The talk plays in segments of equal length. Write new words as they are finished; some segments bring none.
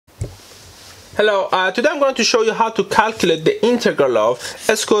Hello, today I'm going to show you how to calculate the integral of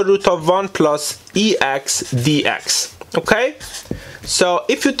square root of 1 plus ex dx. Okay, so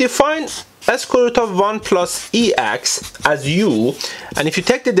if you define square root of 1 plus ex as u, and if you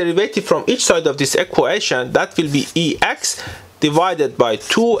take the derivative from each side of this equation, that will be ex divided by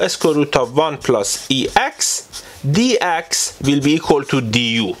 2 square root of 1 plus ex dx will be equal to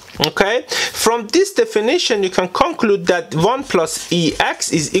du. Okay, from this definition you can conclude that 1 plus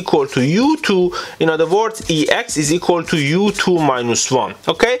ex is equal to u2. In other words, ex is equal to u2 minus 1.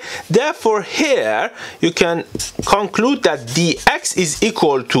 Okay, therefore here you can conclude that dx is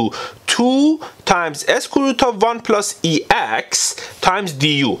equal to 2 times square root of 1 plus ex times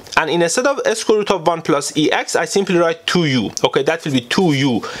du, and instead of square root of 1 plus ex I simply write 2u. Okay, that will be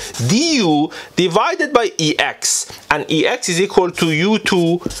 2u du divided by ex, and ex is equal to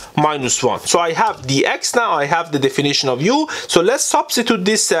u2 minus 1. So I have dx now, I have the definition of u. So let's substitute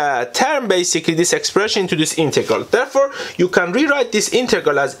this term, basically this expression, into this integral. Therefore you can rewrite this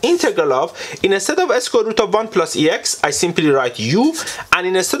integral as integral of, instead of square root of 1 plus ex I simply write u, and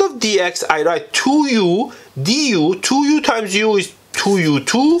instead of dx I write 2u du. 2u times u is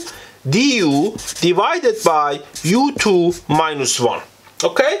 2u2 du divided by u2 minus 1.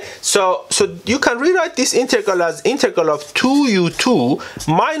 Okay, so you can rewrite this integral as integral of 2u2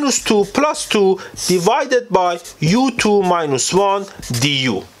 minus 2 plus 2 divided by u2 minus 1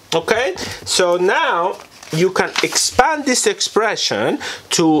 du. Okay, so now you can expand this expression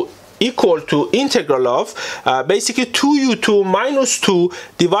to equal to integral of basically 2u2 minus 2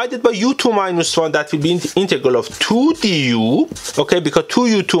 divided by u2 minus 1. That will be integral of 2 du. Okay, because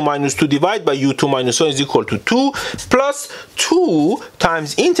 2u2 minus 2 divided by u2 minus 1 is equal to 2, plus 2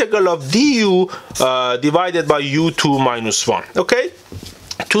 times integral of du divided by u2 minus 1. Okay,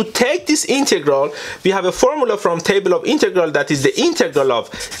 to take this integral, we have a formula from table of integral, that is the integral of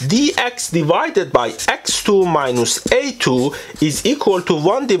dx divided by x2 minus a2 is equal to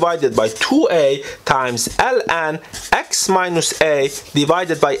 1 divided by 2a times ln x minus a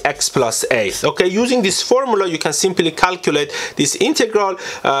divided by x plus a. Okay, using this formula you can simply calculate this integral.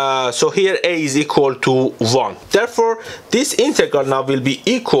 So here a is equal to 1. Therefore this integral now will be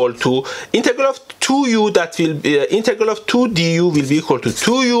equal to integral of 2u, that will be integral of 2 du will be equal to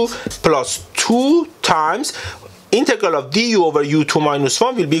 2u plus 2 times integral of du over u2 minus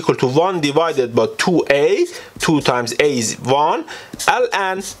 1 will be equal to 1 divided by 2a. 2 times a is 1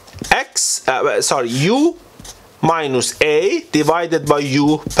 ln x u minus a divided by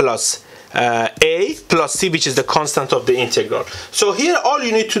u plus a plus c, which is the constant of the integral. So here all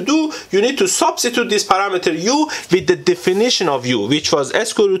you need to do, you need to substitute this parameter u with the definition of u, which was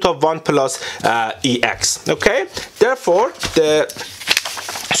square root of 1 plus ex. Okay, therefore the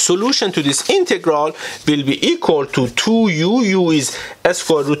solution to this integral will be equal to 2u. U is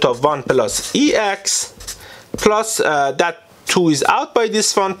square root of 1 plus ex plus that 2 is out by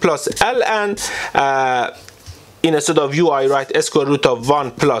this one, plus ln instead of u I write square root of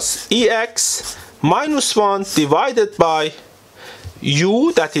 1 plus ex minus 1 divided by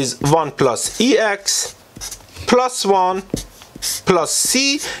u, that is 1 plus ex plus 1 plus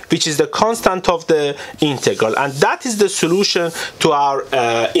c, which is the constant of the integral, and that is the solution to our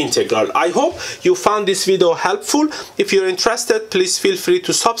integral. I hope you found this video helpful. If you're interested, please feel free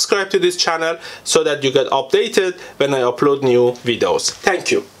to subscribe to this channel so that you get updated when I upload new videos.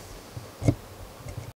 Thank you.